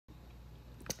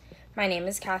My name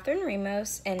is Catherine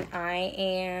Ramos, and I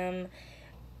am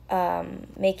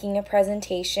making a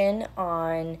presentation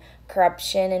on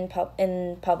corruption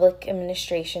in public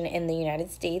administration in the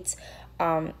United States.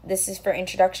 This is for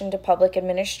Introduction to Public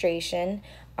Administration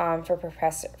for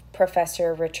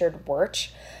Professor Richard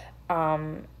Wirch.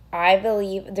 I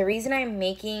believe the reason I'm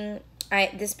making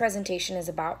this presentation is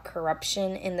about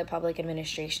corruption in the public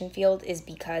administration field is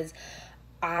because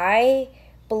I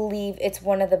believe it's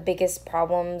one of the biggest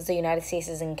problems the United States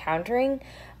is encountering.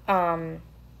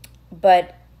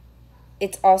 But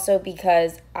it's also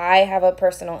because I have a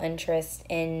personal interest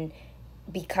in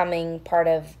becoming part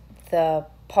of the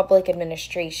public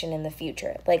administration in the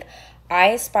future. Like, I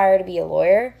aspire to be a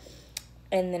lawyer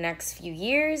in the next few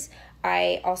years.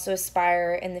 I also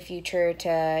aspire in the future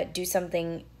to do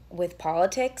something with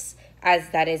politics, as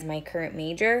that is my current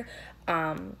major.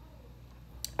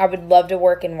 I would love to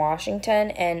work in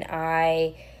Washington, and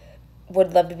I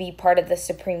would love to be part of the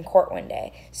Supreme Court one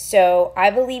day. So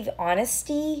I believe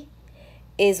honesty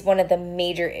is one of the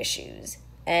major issues.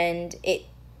 And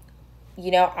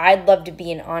I'd love to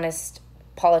be an honest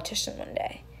politician one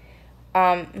day.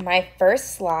 My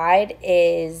first slide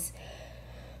is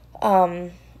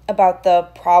about the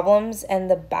problems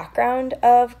and the background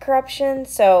of corruption.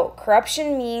 So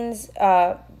corruption means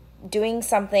doing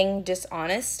something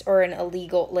dishonest or an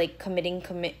illegal, like committing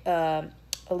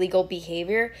illegal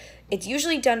behavior. It's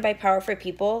usually done by powerful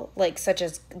people, like such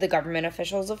as the government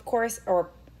officials, of course, or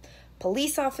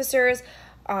police officers.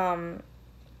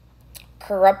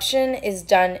 Corruption is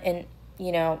done in,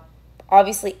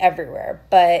 obviously everywhere,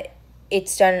 but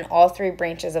it's done in all three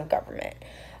branches of government.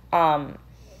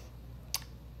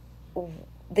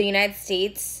 The United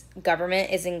States government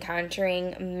is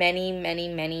encountering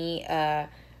many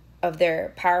of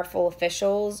their powerful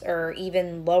officials or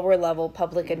even lower level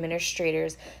public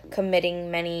administrators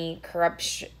committing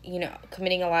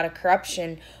committing a lot of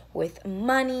corruption with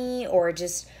money or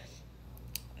just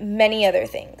many other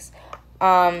things.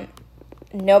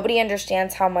 Nobody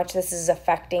understands how much this is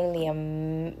affecting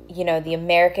the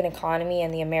American economy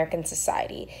and the American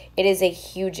society. It is a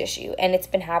huge issue, and it's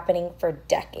been happening for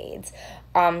decades.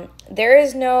 There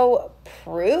is no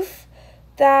proof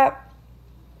that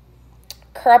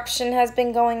corruption has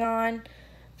been going on,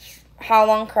 how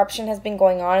long corruption has been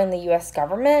going on in the U.S.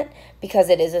 government, because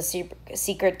it is a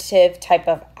secretive type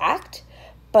of act,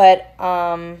 but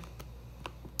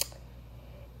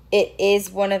it is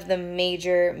one of the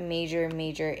major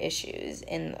issues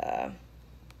in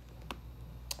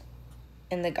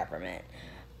the government.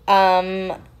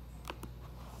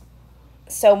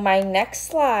 So my next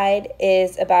slide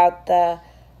is about the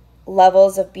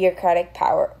levels of bureaucratic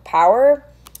power.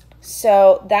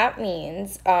 So that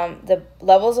means the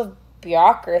levels of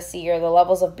bureaucracy or the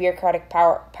levels of bureaucratic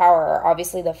power are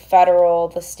obviously the federal,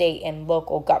 the state, and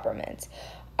local governments.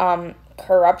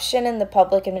 Corruption in the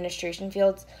public administration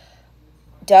fields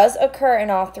does occur in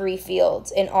all three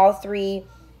fields, in all three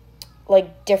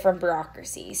different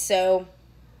bureaucracies. So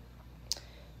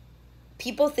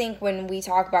people think when we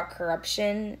talk about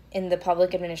corruption in the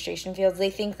public administration fields,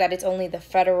 they think that it's only the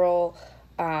federal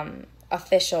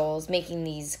officials making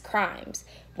these crimes,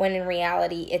 when in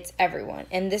reality it's everyone.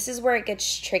 And this is where it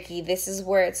gets tricky. This is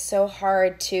where it's so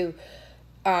hard to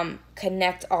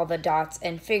connect all the dots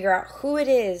and figure out who it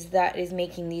is that is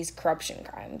making these corruption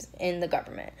crimes in the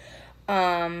government.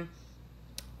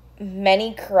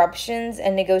 Many corruptions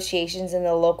and negotiations in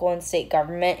the local and state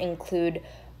government include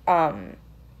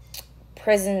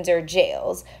prisons or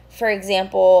jails. For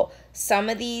example, some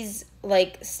of these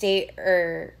state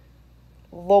or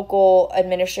local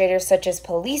administrators, such as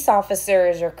police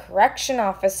officers or correction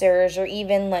officers or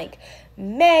even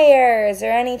mayors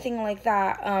or anything like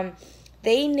that,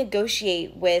 they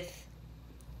negotiate with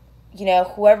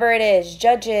whoever it is,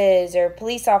 judges or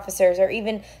police officers or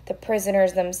even the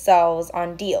prisoners themselves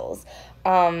on deals,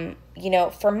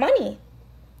 for money.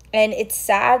 And it's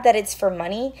sad that it's for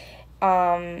money,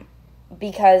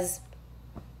 because,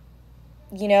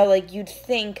 you'd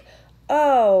think,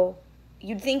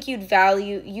 you'd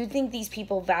think these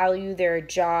people value their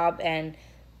job, and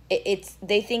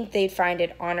they think they'd find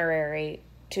it honorary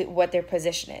to what their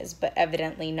position is, but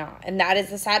evidently not. And that is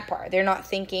the sad part. They're not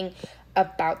thinking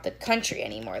about the country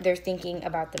anymore. They're thinking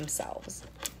about themselves.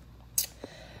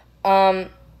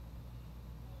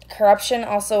 Corruption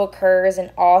also occurs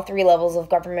in all three levels of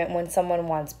government when someone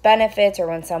wants benefits or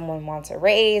when someone wants a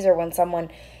raise or when someone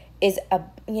is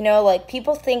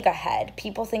people think ahead.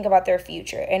 People think about their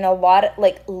future. And a lot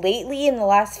lately in the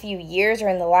last few years or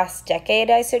in the last decade,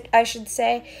 I should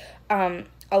say, a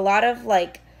lot of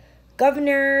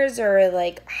governors or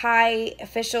like high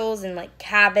officials and like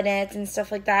cabinets and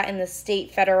stuff like that in the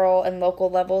state, federal, and local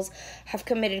levels have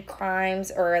committed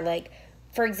crimes, or like,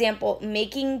 for example,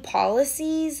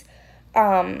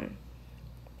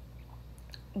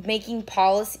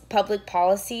 public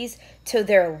policies to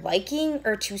their liking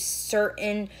or to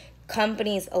certain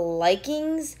companies'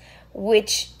 likings,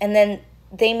 and then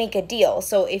they make a deal.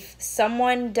 So if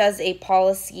someone does a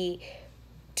policy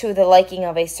to the liking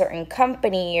of a certain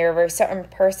company or a certain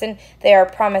person, they are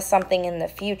promised something in the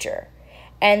future.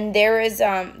 And there is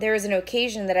an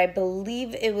occasion that I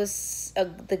believe it was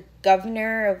the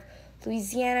governor of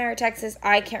Louisiana or Texas,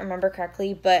 I can't remember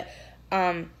correctly, but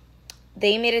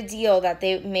they made a deal that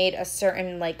they made a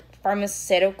certain like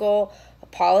pharmaceutical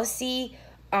policy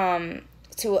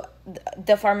to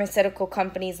the pharmaceutical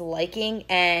company's liking,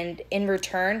 and in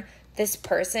return this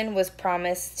person was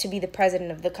promised to be the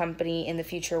president of the company in the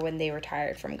future when they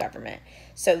retired from government.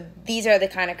 So these are the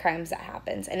kind of crimes that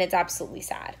happens, and it's absolutely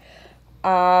sad.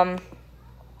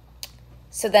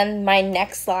 So then my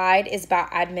next slide is about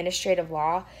administrative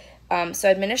law. So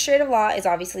administrative law is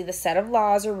obviously the set of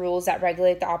laws or rules that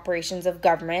regulate the operations of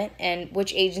government, and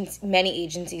which many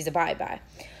agencies abide by.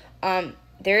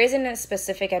 There isn't a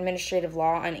specific administrative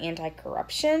law on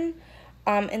anti-corruption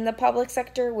in the public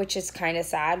sector, which is kind of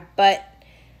sad. But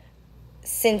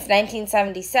since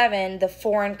 1977, the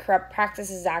Foreign Corrupt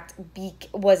Practices Act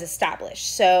was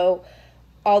established. So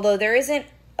although there isn't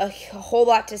a whole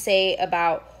lot to say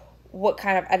about what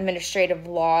kind of administrative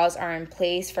laws are in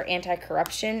place for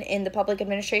anti-corruption in the public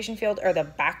administration field, or the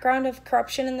background of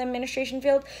corruption in the administration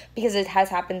field, because it has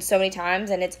happened so many times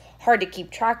and it's hard to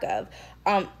keep track of.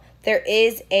 There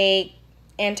is a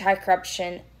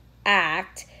anti-corruption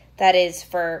act that is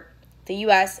for the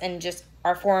U.S. and just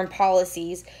our foreign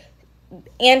policies.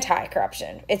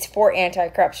 Anti-corruption. It's for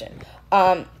anti-corruption.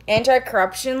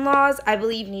 Anti-corruption laws, I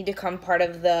believe, need to come part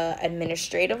of the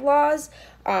administrative laws.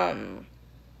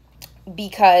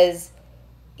 Because,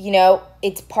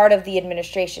 it's part of the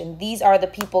administration. These are the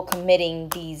people committing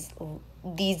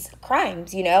these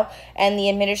crimes, and the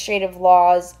administrative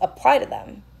laws apply to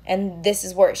them. And this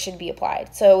is where it should be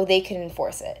applied, so they can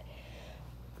enforce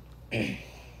it.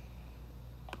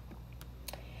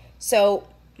 So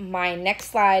my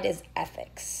next slide is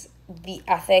ethics. The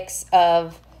ethics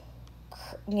of,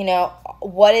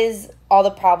 what is all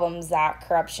the problems that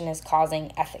corruption is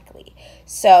causing ethically.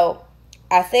 So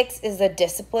ethics is the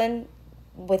discipline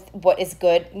with what is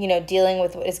good, dealing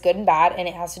with what is good and bad, and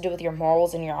it has to do with your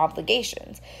morals and your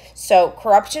obligations. So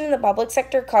corruption in the public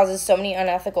sector causes so many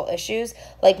unethical issues,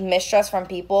 like mistrust from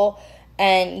people,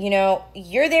 and,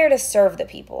 you're there to serve the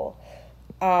people.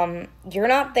 You're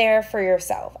not there for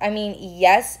yourself. I mean,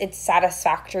 yes, it's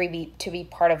satisfactory to be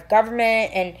part of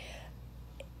government, and,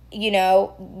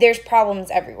 there's problems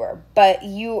everywhere, but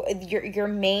your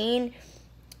main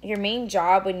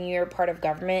job when you're part of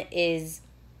government is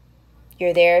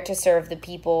you're there to serve the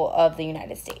people of the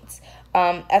United States.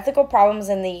 Ethical problems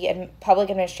in the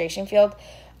public administration field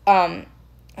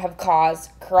have caused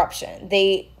corruption.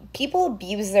 People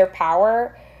abuse their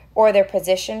power or their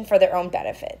position for their own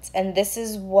benefits. And this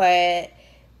is what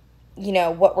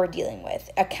we're dealing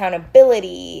with.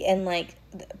 Accountability and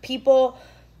people,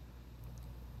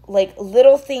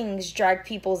 little things drag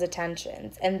people's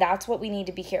attentions, and that's what we need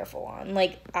to be careful on.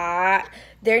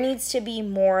 There needs to be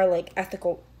more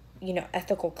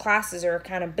ethical classes or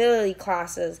accountability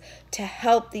classes to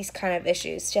help these kind of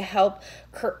issues, to help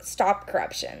stop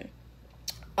corruption.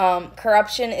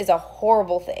 Corruption is a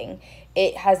horrible thing.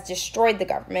 It has destroyed the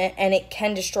government, and it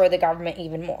can destroy the government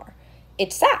even more.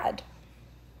 It's sad.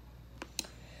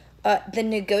 The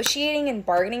negotiating and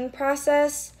bargaining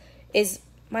process is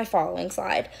my following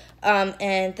slide.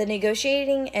 And the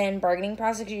negotiating and bargaining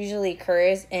process usually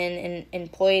occurs in an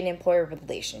employee and employer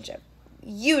relationship.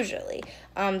 Usually.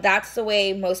 That's the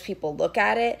way most people look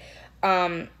at it.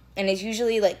 And it's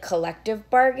usually collective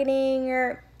bargaining,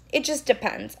 or it just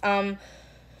depends.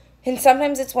 And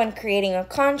sometimes it's when creating a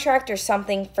contract or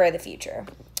something for the future.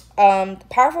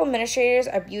 Powerful administrators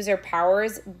abuse their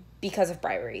powers because of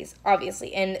briberies,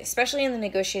 obviously, and especially in the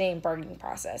negotiating and bargaining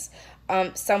process.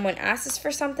 Someone asks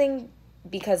for something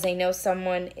because they know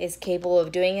someone is capable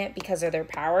of doing it because of their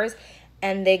powers,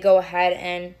 and they go ahead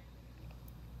and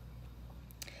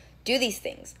do these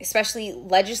things, especially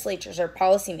legislatures or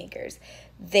policymakers.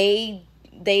 They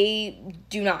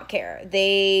do not care.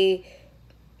 They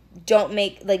don't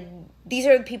make, these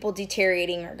are the people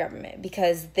deteriorating our government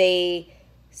because they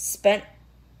spent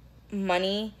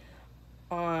money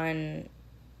on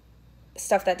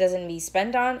stuff that doesn't be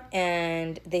spent on,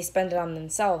 and they spend it on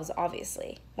themselves,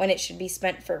 obviously, when it should be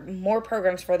spent for more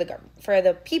programs for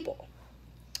the people.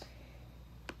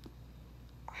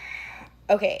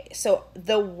 okay, so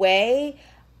the way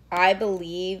I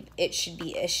believe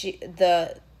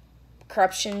the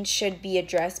corruption should be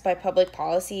addressed by public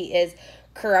policy is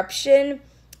corruption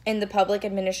in the public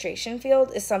administration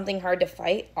field is something hard to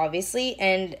fight, obviously,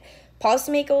 and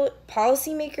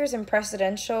policymakers and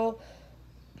presidential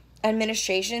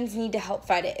administrations need to help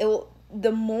fight it.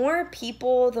 The more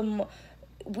people,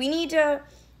 we need to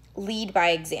lead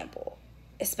by example,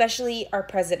 especially our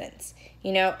presidents.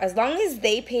 You know, as long as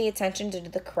they pay attention to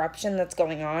the corruption that's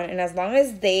going on, and as long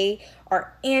as they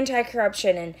are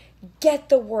anti-corruption and get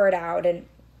the word out and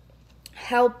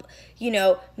help,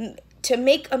 to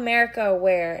make America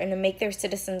aware and to make their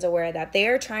citizens aware that they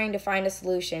are trying to find a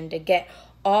solution to get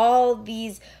all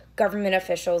these government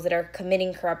officials that are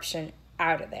committing corruption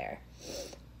out of there.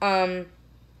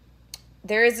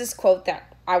 There is this quote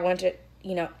that I want to,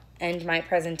 end my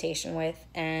presentation with,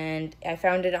 and I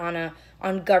found it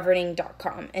on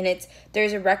governing.com, and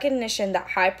there's a recognition that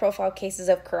high profile cases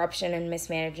of corruption and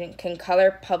mismanagement can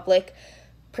color public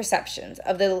perceptions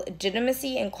of the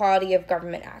legitimacy and quality of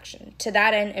government action. To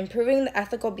that end, improving the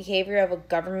ethical behavior of a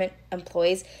government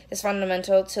employees is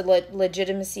fundamental to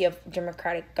legitimacy of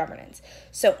democratic governance.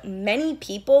 So many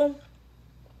people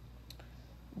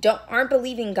aren't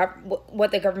believing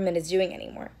what the government is doing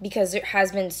anymore because there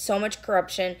has been so much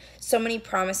corruption, so many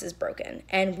promises broken,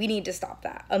 and we need to stop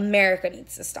that. America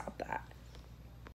needs to stop that.